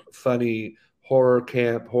camp, funny horror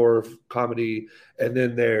comedy, and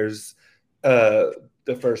then there's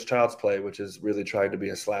the first Child's Play, which is really trying to be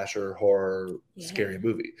a slasher horror scary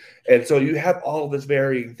movie. And so you have all this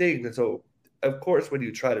varying things. And so of course when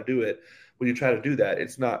you try to do that,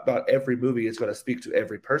 it's not every movie is going to speak to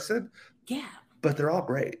every person. Yeah. But they're all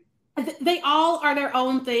great. They all are their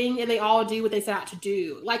own thing, and they all do what they set out to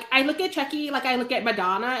do. Like, I look at Chucky like I look at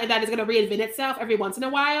Madonna, and that is going to reinvent itself every once in a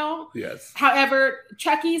while. Yes. However,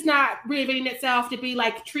 Chucky's not reinventing itself to be,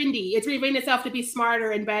 like, trendy. It's reinventing itself to be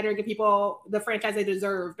smarter and better and give people the franchise they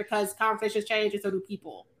deserve, because conversations change and so do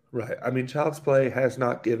people. Right. I mean, Child's Play has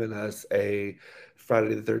not given us a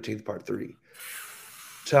Friday the 13th Part 3.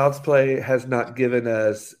 Child's Play has not given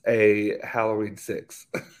us a Halloween 6.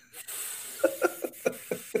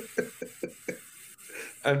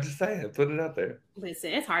 I'm just saying, put it out there.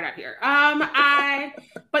 Listen, it's hard out here.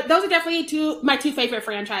 But those are definitely my two favorite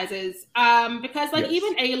franchises. Because like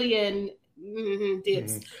even Alien,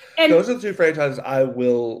 dibs. And those are the two franchises I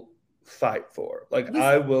will fight for. Like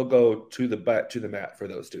I will go to the mat for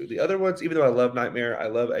those two. The other ones, even though I love Nightmare, I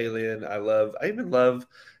love Alien, I even love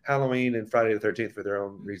Halloween and Friday the 13th for their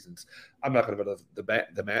own reasons. I'm not going to go to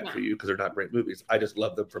the mat for you because they're not great movies. I just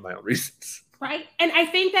love them for my own reasons. Right. And I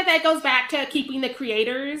think that goes back to keeping the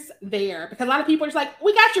creators there, because a lot of people are just like,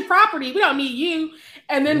 we got your property, we don't need you.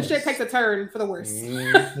 And then shit takes a turn for the worse.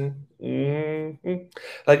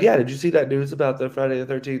 Like, yeah, did you see that news about the Friday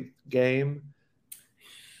the 13th game?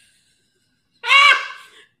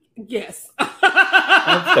 Yes.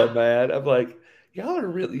 I'm so mad. I'm like, y'all are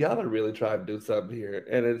really trying to do something here.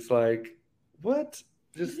 And it's like, what?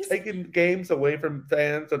 Just taking games away from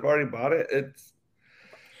fans that have already bought it? It's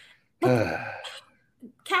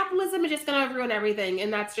capitalism is just going to ruin everything,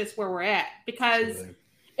 and that's just where we're at. Because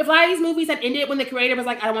if a lot of these movies had ended when the creator was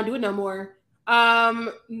like, I don't want to do it no more,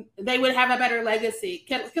 they would have a better legacy.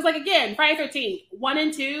 Because, like, again, Friday the 13th, 1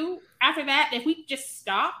 and 2, after that, if we just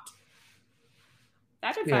stopped,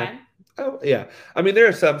 that'd be fine. Oh, yeah. I mean, there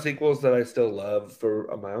are some sequels that I still love for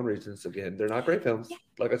my own reasons. Again, they're not great films,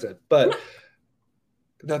 like I said, but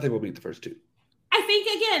nothing will beat the first two. I think,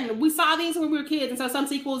 again, we saw these when we were kids, and so some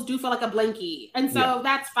sequels do feel like a blankie, and so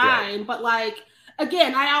that's fine. Yeah. But, like,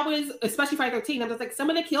 again, I always, especially Friday the 13th, I'm just like, some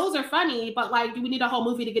of the kills are funny, but, like, do we need a whole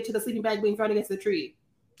movie to get to the sleeping bag being thrown against the tree?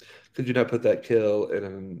 Could you not put that kill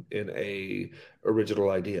in a original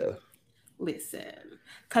idea? Listen,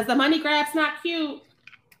 because the money grab's not cute.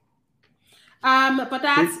 But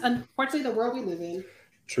that's unfortunately the world we live in.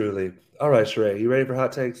 Truly. All right, Sheree, you ready for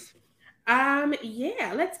hot takes?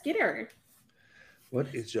 Yeah, let's get her.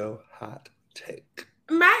 What is your hot take?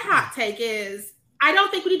 My hot take is I don't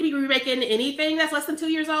think we need to be remaking anything that's less than 2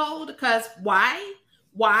 years old, because why?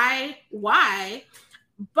 But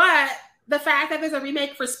the fact that there's a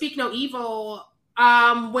remake for Speak No Evil,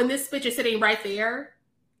 when this bitch is sitting right there,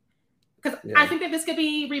 because I think that this could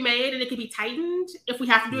be remade and it could be tightened if we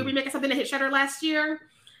have to do a remake of something that hit Shudder last year,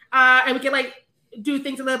 and we can like do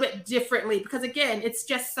things a little bit differently, because again, it's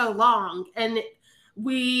just so long, and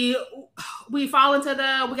we fall into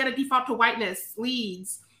we got to default to whiteness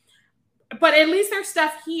leads. But at least there's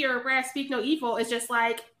stuff here where I Speak No Evil is just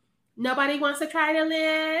like, nobody wants to try to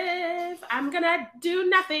live, I'm gonna do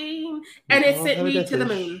nothing, and it sent me to the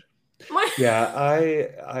moon. Yeah,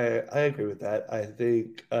 I agree with that. I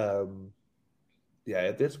think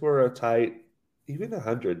if this were a tight, even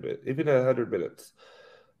 100 minutes,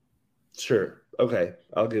 sure, okay,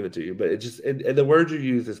 I'll give it to you. But it just, and the word you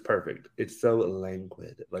use is perfect. It's so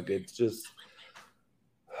languid. Like, it's just,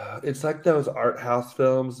 it's like those art house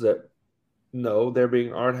films that know they're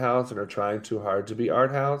being art house and are trying too hard to be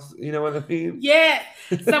art house. You know what I mean? Yeah.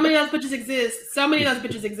 So many of those bitches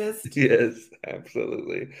exist. Yes,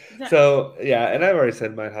 absolutely. So, yeah, and I've already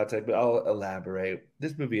said my hot take, but I'll elaborate.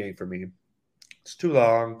 This movie ain't for me. It's too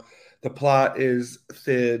long. The plot is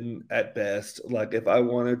thin at best. Like, if I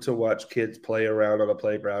wanted to watch kids play around on a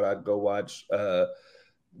playground, I'd go watch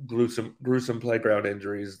gruesome playground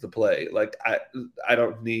injuries, the play. Like, I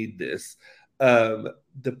don't need this.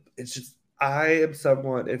 It's just, I am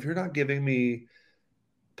someone, if you're not giving me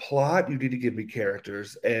plot, you need to give me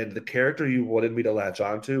characters. And the character you wanted me to latch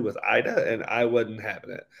onto was Ida, and I wasn't having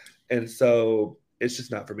it. And so it's just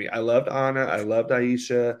not for me. I loved Anna. I loved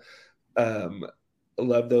Aisha. I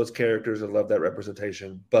love those characters. I love that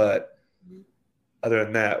representation. But other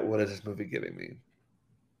than that, what is this movie giving me?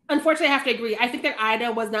 Unfortunately, I have to agree. I think that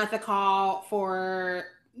Ida was not the call for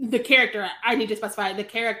the character. I need to specify the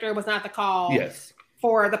character was not the call. Yes.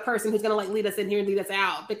 For the person who's going to like lead us in here and lead us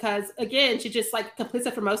out, because again, she's just like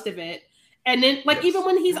complicit for most of it. And then like, even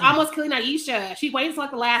when he's almost killing Aisha, she waits like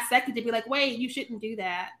the last second to be like, wait, you shouldn't do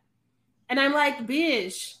that. And I'm like,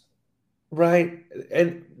 bitch, Right.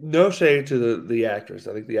 And no shade to the actress.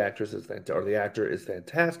 I think the actress is fantastic, or the actor is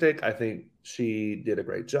fantastic. I think she did a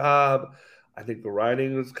great job. I think the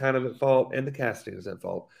writing was kind of at fault, and the casting is at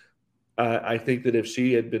fault. I think that if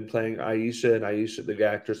she had been playing Aisha, and Aisha, the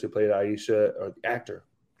actress who played Aisha, or the actor,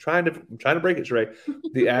 trying to break it, Sheree,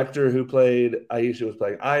 the actor who played Aisha was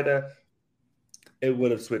playing Ida, it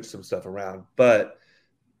would have switched some stuff around. But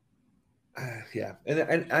yeah,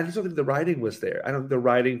 and I just don't think the writing was there. I don't think the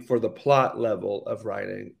writing for the plot level of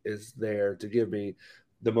writing is there to give me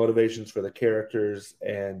the motivations for the characters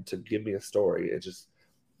and to give me a story. It just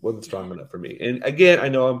wasn't strong enough for me. And again, I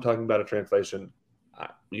know I'm talking about a translation,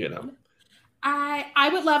 you know. I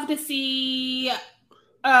would love to see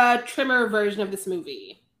a trimmer version of this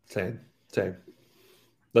movie. Same,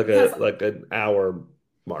 like an hour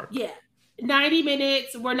mark. Yeah, 90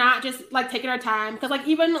 minutes. We're not just like taking our time because like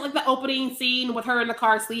even like the opening scene with her in the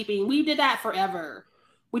car sleeping, we did that forever.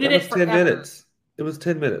 We did That it was 10 forever. minutes. It was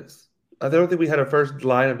 10 minutes. I don't think we had our first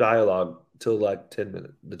line of dialogue till like 10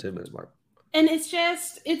 minutes, the 10 minute mark. And it's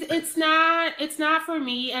just it's not for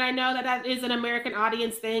me. And I know that that is an American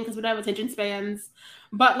audience thing because we don't have attention spans.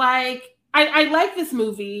 But like I like this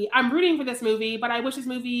movie. I'm rooting for this movie, but I wish this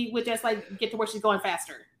movie would just like get to where she's going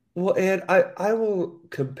faster. Well, and I will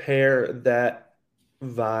compare that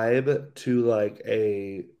vibe to like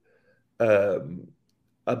um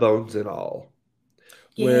a Bones and All,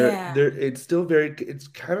 where Yeah. there it's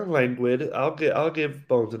kind of languid. I'll give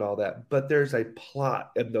Bones and All that, but there's a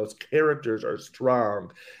plot and those characters are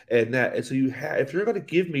strong, and so you have if you're going to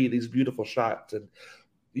give me these beautiful shots and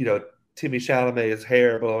you know Timmy Chalamet's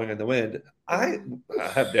hair blowing in the wind, I'm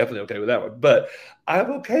definitely okay with that one, but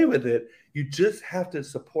I'm okay with it. You just have to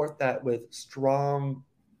support that with strong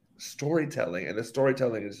storytelling, and the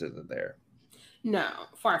storytelling just isn't there. No,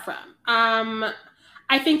 far from.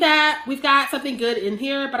 I think that we've got something good in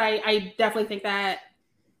here, but I definitely think that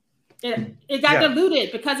it got Yeah,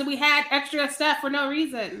 diluted because we had extra stuff for no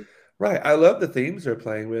reason. right. I love the themes they're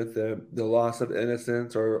playing with the loss of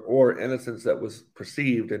innocence or innocence that was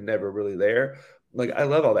perceived and never really there. Like I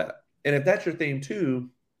love all that. And if that's your theme too,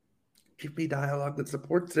 give me dialogue that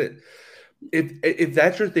supports it. If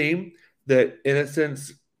that's your theme, that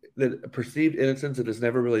innocence, that perceived innocence that is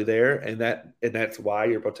never really there, and that's why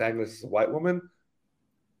your protagonist is a white woman,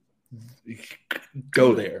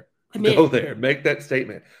 go Commit. there, go Commit. there, make that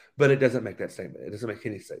statement. But it doesn't make that statement. It doesn't make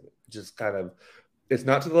any statement. It just kind of, it's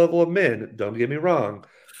not to the level of Men. Don't get me wrong,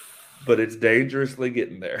 but it's dangerously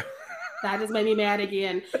getting there. That just made me mad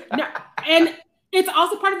again. No, and it's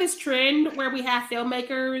also part of this trend where we have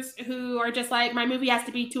filmmakers who are just like, my movie has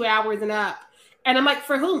to be 2 hours and up. And I'm like,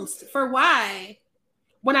 for whom? For why?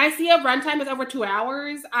 When I see a runtime that's over 2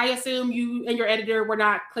 hours, I assume you and your editor were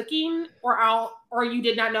not clicking or you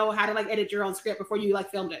did not know how to like edit your own script before you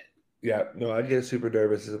like filmed it. Yeah, no, I get super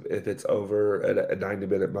nervous if it's over at a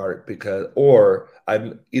 90-minute mark because, or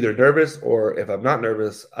I'm either nervous or if I'm not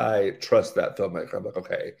nervous, I trust that filmmaker. I'm like,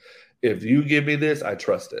 okay, if you give me this, I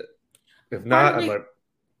trust it. If Part of not, the I'm re- like,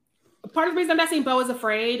 part of the reason I'm not saying Bo is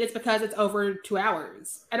afraid is because it's over 2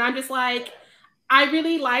 hours. And I'm just like, I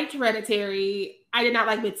really liked Hereditary. I did not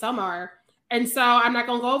like Midsommar. And so I'm not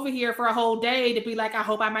gonna go over here for a whole day to be like, I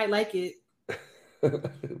hope I might like it.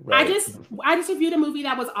 I right. just I just reviewed a movie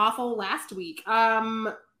that was awful last week.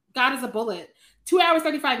 God is a Bullet. 2 hours,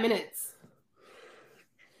 35 minutes.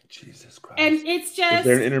 Jesus And Christ. it's Was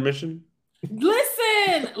there an just intermission?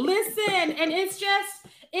 listen, and it's just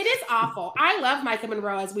it is awful. I love Micah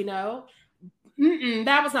Monroe, as we know.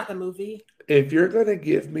 That was not the movie. If you're gonna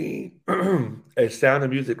give me a Sound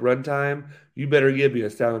of Music runtime, you better give me a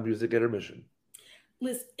Sound of Music intermission.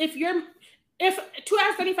 Listen, if 2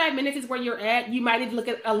 hours 35 minutes is where you're at, you might need to look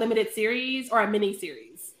at a limited series or a mini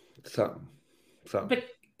series. Something. Something.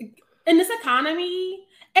 But in this economy,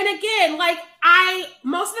 and again, like I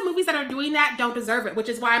most of the movies that are doing that don't deserve it, which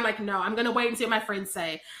is why I'm like, no, I'm gonna wait and see what my friends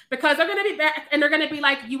say. Because they're gonna be back and they're gonna be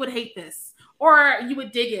like, you would hate this or you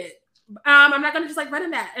would dig it. I'm not gonna just like run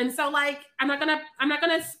in that. And so like I'm not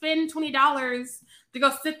gonna spend $20 to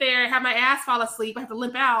go sit there and have my ass fall asleep. I have to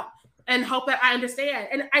limp out and hope that I understand.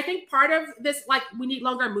 And I think part of this, like we need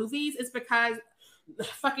longer movies, is because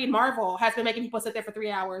fucking Marvel has been making people sit there for 3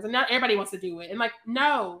 hours and not everybody wants to do it. And like,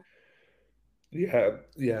 no. Yeah,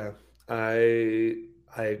 yeah. I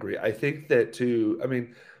agree. I think that too. I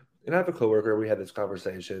mean, and I have a coworker, we had this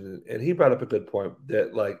conversation, and he brought up a good point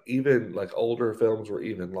that like even like older films were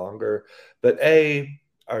even longer, but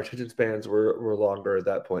our attention spans were longer at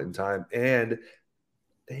that point in time, and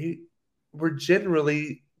they were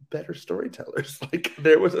generally better storytellers. Like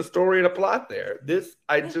there was a story and a plot there.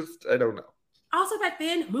 I don't know. Also back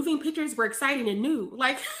then, moving pictures were exciting and new.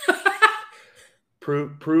 Like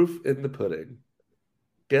Proof in the pudding.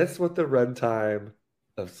 Guess what the runtime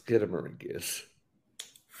of Skidamarink is?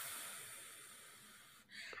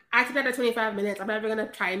 I keep that at 25 minutes. I'm never gonna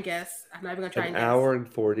try and guess. An hour and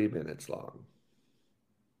 40 minutes long.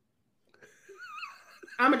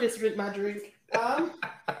 I'm gonna just drink my drink.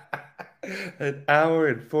 An hour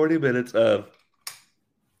and 40 minutes of.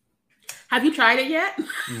 Have you tried it yet?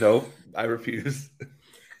 No, I refuse.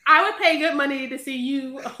 I would pay good money to see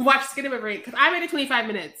you watch Skidamarink because I made it 25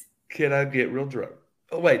 minutes. Can I get real drunk?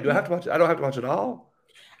 Oh, wait, do I have to watch it? I don't have to watch it all?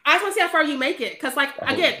 I just want to see how far you make it. Because,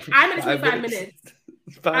 again, I made it 25 minutes.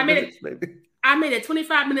 5 minutes, maybe. I made it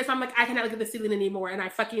 25 minutes. I'm like, I cannot look at the ceiling anymore. And I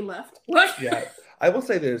fucking left. Yeah. I will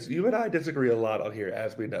say this. You and I disagree a lot on here,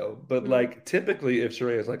 as we know. But, typically, if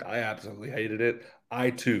Sheree is like, I absolutely hated it, I,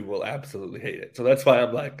 too, will absolutely hate it. So that's why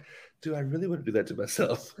I'm like, do I really want to do that to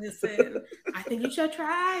myself? Listen, I think you should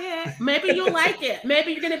try it. Maybe you'll like it.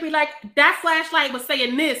 Maybe you're going to be like, that flashlight was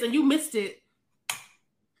saying this and you missed it.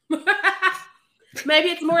 Maybe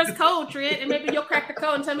it's Morse code, Trent, and maybe you'll crack the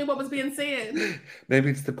code and tell me what was being said. Maybe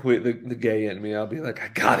it's the gay in me. I'll be like, I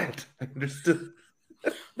got it. I understood.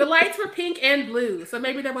 The lights were pink and blue, so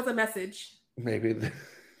maybe there was a message. Maybe.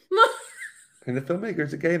 And the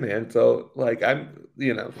filmmaker's a gay man, so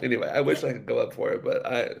anyway, I wish I could go up for it, but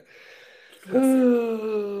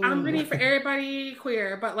I'm ready for everybody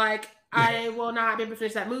queer, but I will not be able to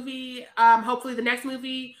finish that movie. Hopefully the next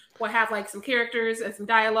movie will have some characters and some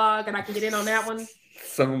dialogue, and I can get in on that one.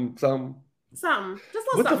 Some. Something. Just a little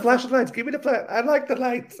with something. The flashlights. Give me the flash. I like the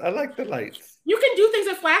lights. You can do things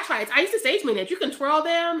with flashlights. I used to stage manage. You can twirl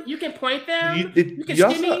them. You can point them. You can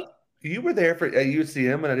shimmy. You were there at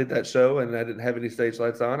UCM when I did that show, and I didn't have any stage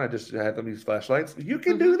lights on. I just had them use flashlights. You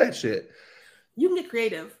can do that shit. You can get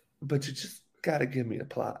creative. But you just got to give me a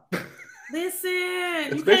plot.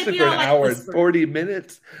 Listen. Especially for an hour and 40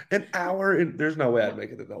 minutes. An hour, and there's no way I'd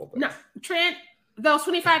make it the whole thing. No. Trent, those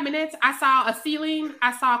 25 minutes, I saw a ceiling.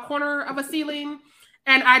 I saw a corner of a ceiling.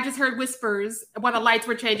 And I just heard whispers while the lights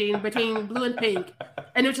were changing between blue and pink.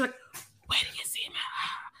 And it was like, where do you see me?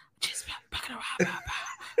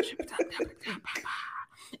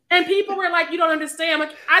 And people were like, you don't understand. I'm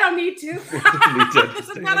like, I don't need to. This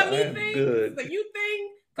is not a me thing. This is a you thing.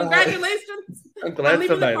 Congratulations. I'm glad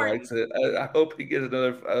somebody likes it. I hope he gets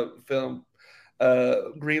another film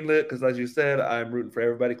greenlit because, as you said, I'm rooting for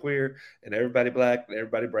everybody queer and everybody black and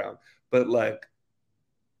everybody brown. But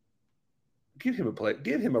give him a play.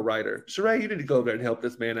 Give him a writer. Sheree, you need to go over there and help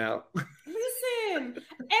this man out. Listen,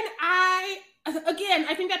 and I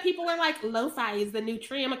think that people are like, lo-fi is the new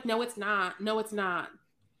trend. I'm like, no, it's not. No, it's not.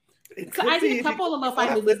 So I see a couple of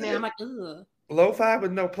lo-fi movies now. I'm like, ugh. Lo-fi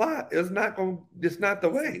with no plot is not the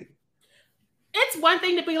way. It's one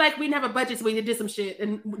thing to be like, we didn't have a budget, so we did some shit,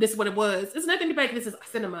 and this is what it was. It's nothing to be like, this is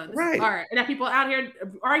cinema, this is art. And that people out here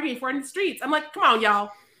arguing for it in the streets. I'm like, come on,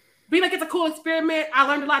 y'all. Be like, it's a cool experiment. I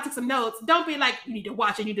learned a lot, took some notes. Don't be like, you need to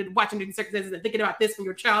watch it. You did watch under the circumstances and thinking about this from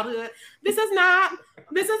your childhood. This is not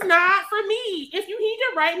for me. If you need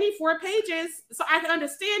to write me 4 pages so I can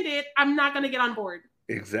understand it, I'm not going to get on board.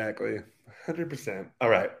 Exactly. 100%. All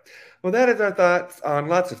right. Well, that is our thoughts on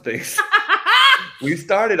lots of things. We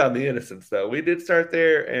started on the innocence, though. We did start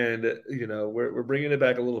there, and we're bringing it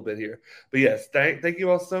back a little bit here. But yes, thank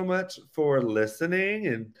you all so much for listening,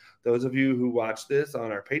 and those of you who watch this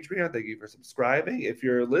on our Patreon, thank you for subscribing. If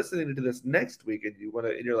you're listening to this next week and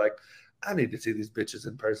you're like, I need to see these bitches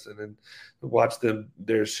in person and watch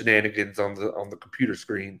their shenanigans on the computer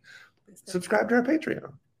screen, subscribe to our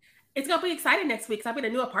Patreon. It's gonna be exciting next week because I'll be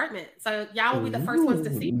in a new apartment, so y'all will be the first ones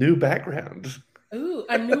to see. New background. Ooh,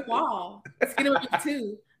 a new wall. It's gonna be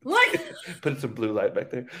too. Look. Put some blue light back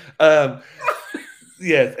there.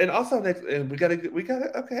 Yes, and also we got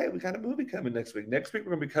a movie coming next week. Next week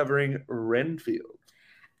we're gonna be covering Renfield.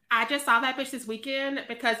 I just saw that bitch this weekend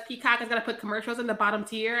because Peacock is gonna put commercials in the bottom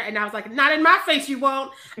tier, and I was like, not in my face, you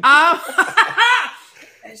won't.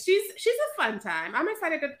 She's a fun time. I'm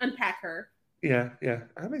excited to unpack her. Yeah.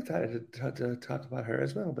 I'm excited to talk about her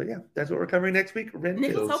as well. But yeah, that's what we're covering next week. Renfield.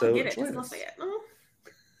 Nicholas, so get it. Just don't say it.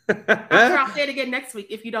 I'm sure I'll say it again next week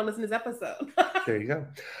if you don't listen to this episode. There you go.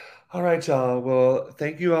 All right, y'all. Well,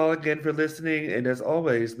 thank you all again for listening. And as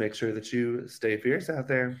always, make sure that you stay fierce out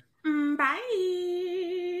there.